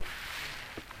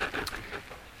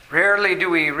Rarely do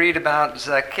we read about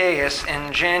Zacchaeus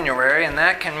in January, and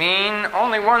that can mean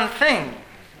only one thing.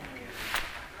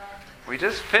 We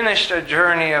just finished a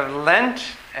journey of Lent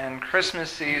and Christmas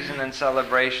season and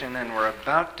celebration, and we're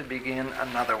about to begin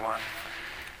another one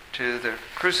to the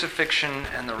crucifixion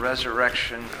and the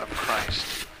resurrection of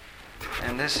Christ.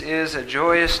 And this is a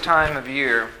joyous time of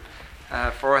year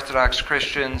for Orthodox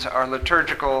Christians. Our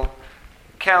liturgical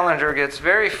calendar gets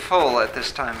very full at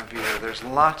this time of year. There's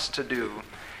lots to do.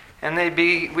 And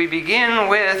we begin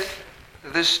with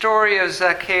the story of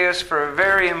Zacchaeus for a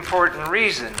very important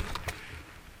reason: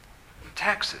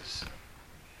 taxes.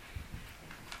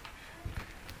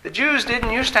 The Jews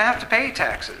didn't used to have to pay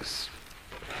taxes.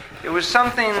 It was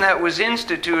something that was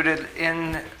instituted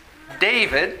in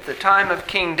David, the time of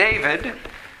King David,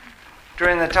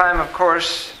 during the time, of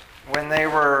course, when they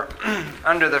were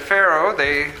under the Pharaoh.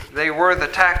 They were the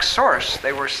tax source.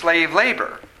 They were slave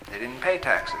labor. They didn't pay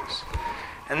taxes.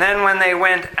 And then when they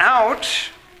went out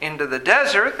into the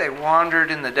desert, they wandered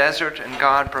in the desert and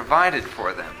God provided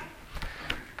for them.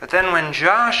 But then when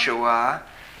Joshua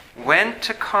went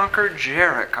to conquer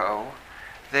Jericho,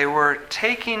 they were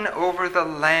taking over the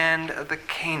land of the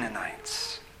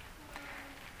Canaanites.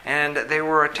 And they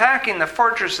were attacking the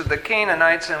fortress of the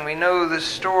Canaanites, and we know the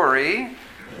story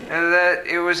that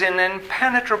it was an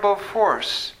impenetrable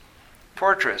fortress.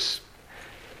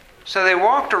 So they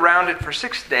walked around it for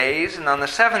 6 days, and on the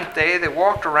seventh day they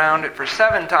walked around it for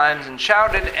 7 times and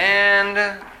shouted,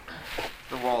 and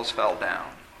the walls fell down.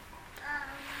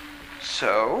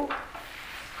 So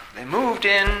they moved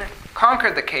in,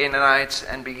 conquered the Canaanites,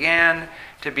 and began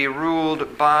to be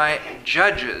ruled by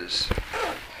judges.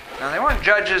 Now, they weren't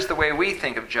judges the way we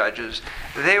think of judges.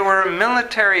 They were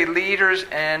military leaders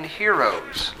and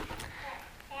heroes.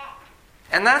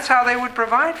 And that's how they would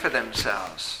provide for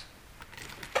themselves.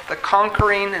 The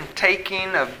conquering and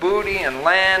taking of booty and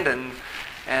land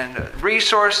and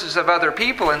resources of other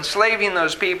people, enslaving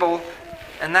those people,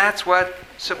 and that's what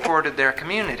supported their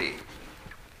community.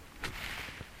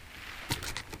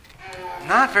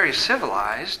 Not very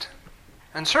civilized,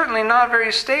 and certainly not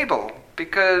very stable,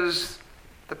 because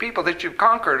the people that you've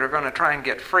conquered are going to try and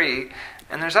get free,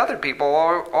 and there's other people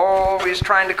always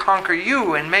trying to conquer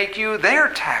you and make you their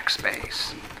tax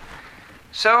base.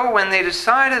 So when they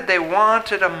decided they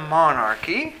wanted a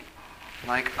monarchy,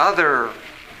 like other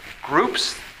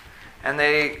groups, and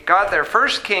they got their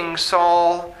first king,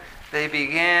 Saul, they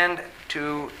began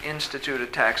to institute a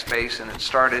tax base, and it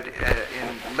started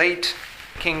in late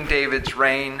King David's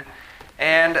reign.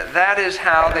 And that is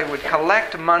how they would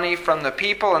collect money from the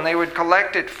people, and they would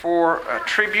collect it for a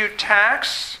tribute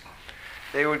tax.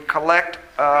 They would collect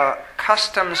a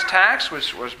customs tax,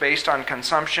 which was based on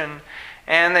consumption,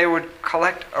 and they would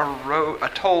collect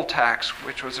a toll tax,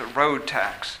 which was a road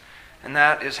tax. And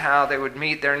that is how they would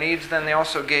meet their needs. Then they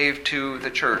also gave to the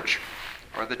church,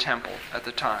 or the temple at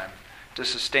the time, to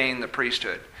sustain the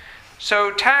priesthood.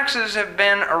 So taxes have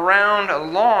been around a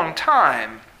long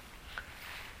time.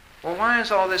 Well, why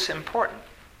is all this important?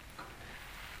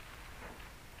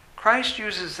 Christ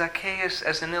uses Zacchaeus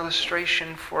as an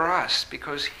illustration for us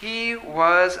because he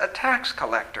was a tax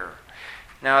collector.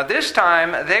 Now, this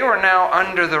time, they were now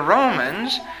under the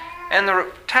Romans, and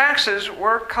the taxes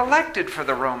were collected for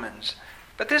the Romans.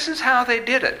 But this is how they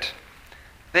did it.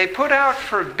 They put out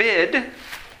for bid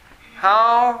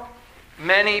how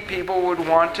many people would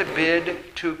want to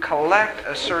bid to collect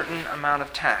a certain amount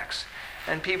of tax.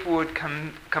 And people would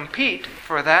compete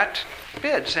for that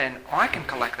bid, saying, oh, I can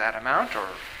collect that amount, or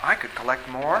I could collect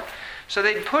more. So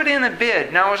they'd put in a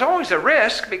bid. Now, it was always a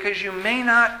risk because you may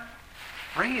not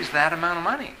raise that amount of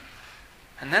money.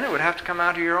 And then it would have to come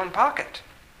out of your own pocket.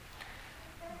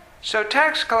 So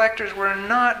tax collectors were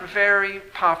not very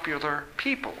popular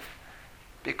people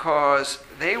because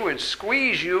they would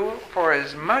squeeze you for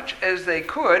as much as they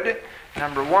could,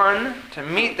 number one, to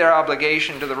meet their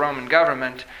obligation to the Roman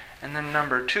government, and then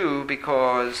number two,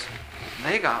 because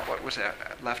they got what was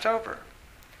left over.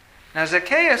 Now,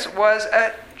 Zacchaeus was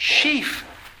a chief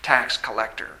tax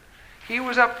collector. He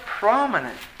was a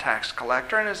prominent tax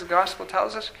collector, and as the gospel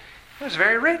tells us, he was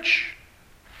very rich.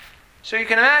 So you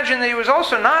can imagine that he was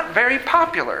also not very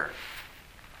popular.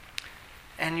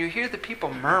 And you hear the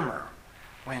people murmur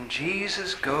when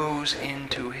Jesus goes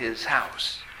into his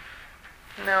house.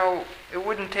 Now, it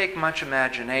wouldn't take much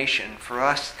imagination for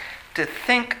us to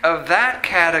think of that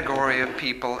category of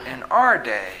people in our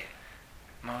day.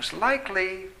 Most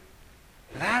likely,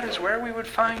 that is where we would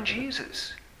find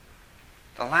Jesus.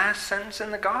 The last sentence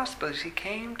in the gospel is he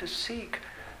came to seek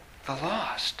the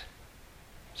lost.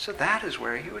 So that is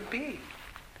where he would be.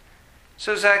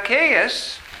 So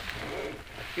Zacchaeus,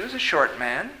 he was a short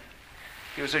man.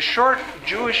 He was a short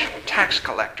Jewish tax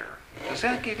collector. Does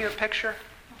that give you a picture?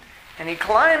 And he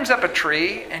climbs up a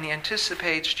tree and he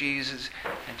anticipates Jesus.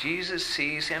 And Jesus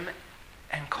sees him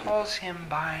and calls him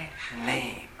by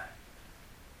name.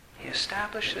 He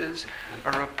establishes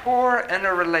a rapport and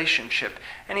a relationship.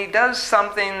 And he does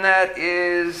something that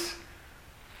is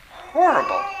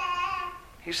horrible.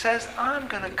 He says, I'm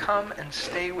going to come and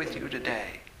stay with you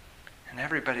today. And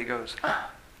everybody goes,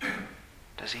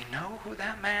 does he know who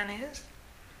that man is?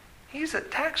 He's a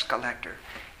tax collector.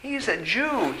 He's a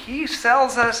Jew. He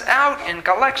sells us out and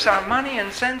collects our money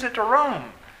and sends it to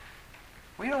Rome.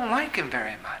 We don't like him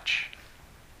very much.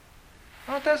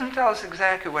 Well, it doesn't tell us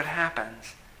exactly what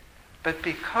happens. But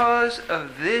because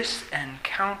of this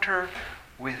encounter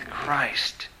with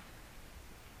Christ,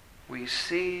 we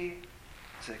see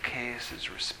Zacchaeus'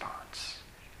 response.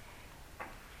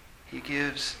 He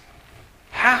gives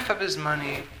half of his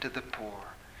money to the poor.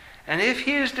 And if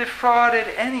he has defrauded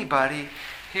anybody,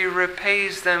 he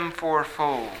repays them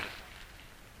fourfold.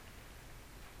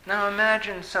 Now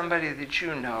imagine somebody that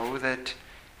you know that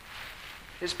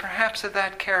is perhaps of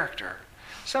that character.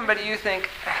 Somebody you think,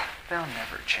 they'll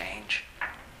never change.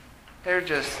 They're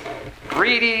just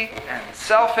greedy and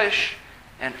selfish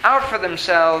and out for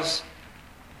themselves,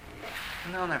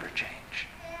 and they'll never change.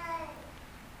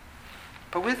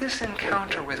 But with this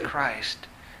encounter with Christ,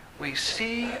 we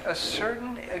see a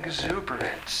certain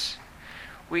exuberance.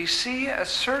 We see a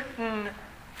certain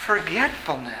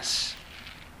forgetfulness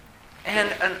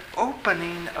and an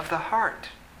opening of the heart.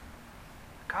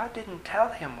 God didn't tell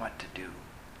him what to do.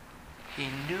 He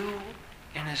knew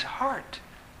in his heart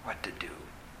what to do.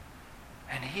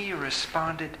 And he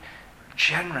responded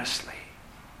generously.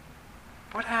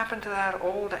 What happened to that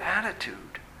old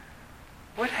attitude?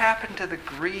 What happened to the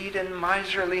greed and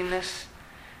miserliness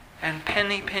and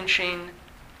penny pinching,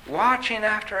 watching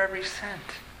after every cent?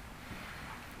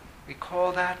 We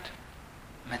call that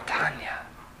metania,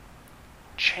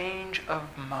 change of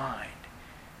mind.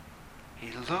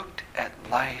 He looked at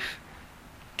life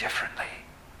differently.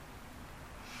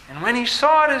 And when he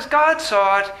saw it as God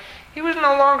saw it, he was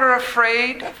no longer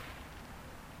afraid.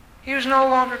 He was no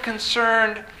longer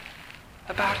concerned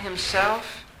about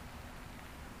himself.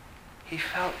 He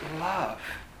felt love.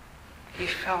 He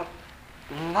felt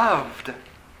loved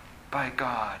by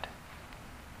God.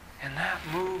 And that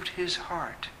moved his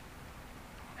heart.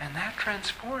 And that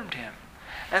transformed him.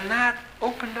 And that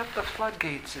opened up the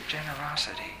floodgates of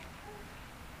generosity.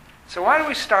 So why do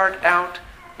we start out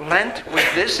Lent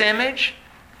with this image,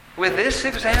 with this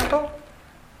example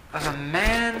of a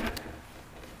man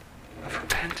of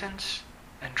repentance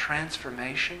and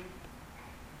transformation?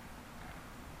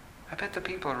 I bet the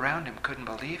people around him couldn't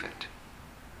believe it.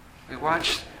 We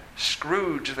watch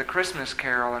Scrooge, the Christmas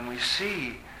Carol, and we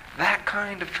see that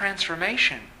kind of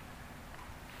transformation.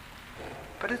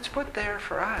 But it's put there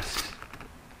for us.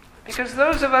 Because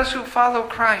those of us who follow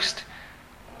Christ,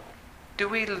 do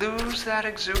we lose that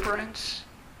exuberance?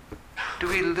 Do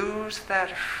we lose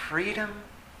that freedom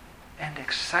and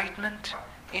excitement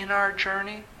in our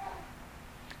journey?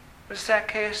 Was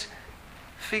Zacchaeus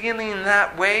feeling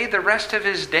that way the rest of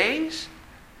his days?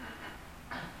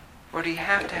 Or do you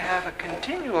have to have a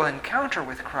continual encounter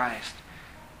with Christ?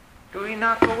 Do we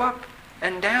not go up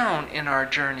and down in our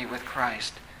journey with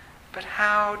Christ? But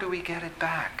how do we get it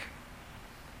back?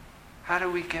 How do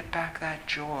we get back that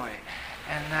joy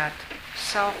and that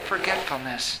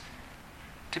self-forgetfulness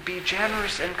to be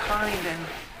generous and kind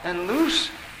and loose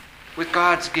with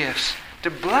God's gifts, to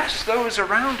bless those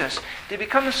around us, to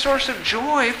become a source of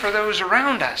joy for those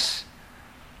around us?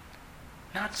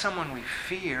 Not someone we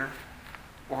fear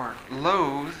or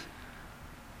loathe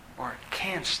or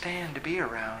can't stand to be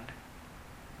around.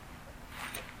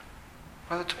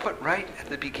 Well, it's put right at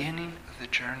the beginning of the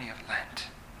journey of Lent.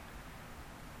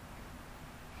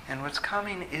 And what's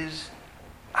coming is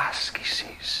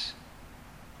askesis,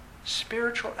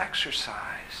 spiritual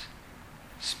exercise,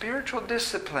 spiritual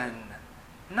discipline,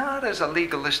 not as a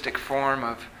legalistic form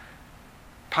of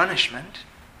punishment,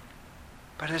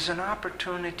 but as an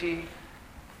opportunity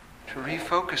to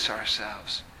refocus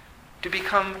ourselves, to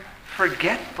become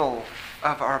forgetful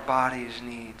of our body's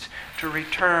needs, to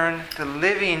return to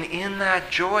living in that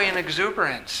joy and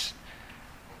exuberance,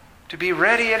 to be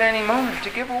ready at any moment to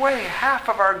give away half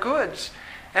of our goods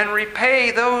and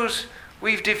repay those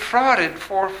we've defrauded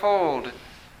fourfold.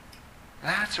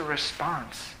 That's a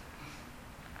response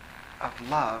of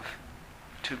love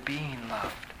to being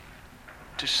loved,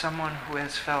 to someone who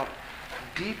has felt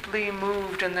deeply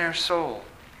moved in their soul.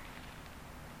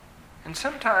 And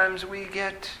sometimes we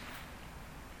get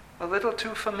a little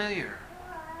too familiar,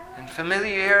 and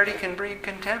familiarity can breed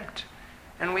contempt.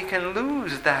 and we can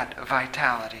lose that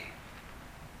vitality.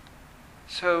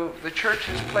 So the church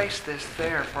has placed this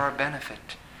there for our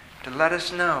benefit, to let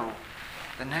us know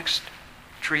the next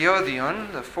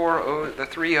Triodion, the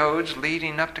 3 odes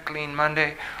leading up to Clean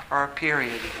Monday, are a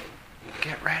period.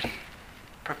 Get ready.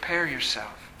 Prepare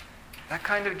yourself. That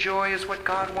kind of joy is what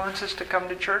God wants us to come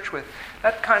to church with.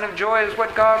 That kind of joy is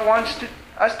what God wants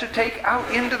us to take out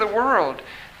into the world,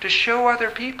 to show other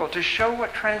people, to show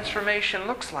what transformation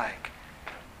looks like.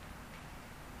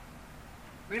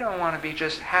 We don't want to be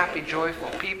just happy, joyful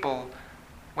people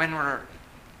when we're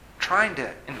trying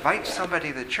to invite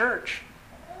somebody to church.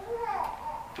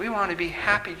 We want to be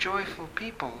happy, joyful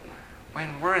people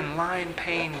when we're in line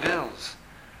paying bills,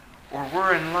 or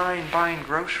we're in line buying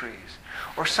groceries,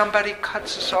 or somebody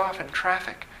cuts us off in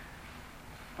traffic,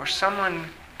 or someone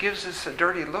gives us a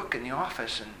dirty look in the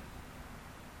office and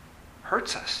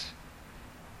hurts us.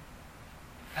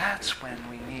 That's when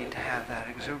we need to have that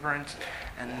exuberance,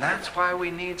 and that's why we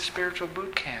need spiritual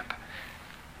boot camp,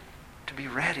 to be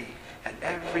ready at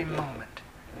every moment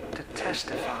to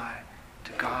testify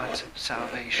to God's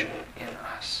salvation in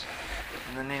us.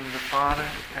 In the name of the Father,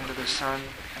 and of the Son,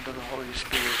 and of the Holy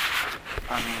Spirit.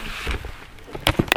 Amen.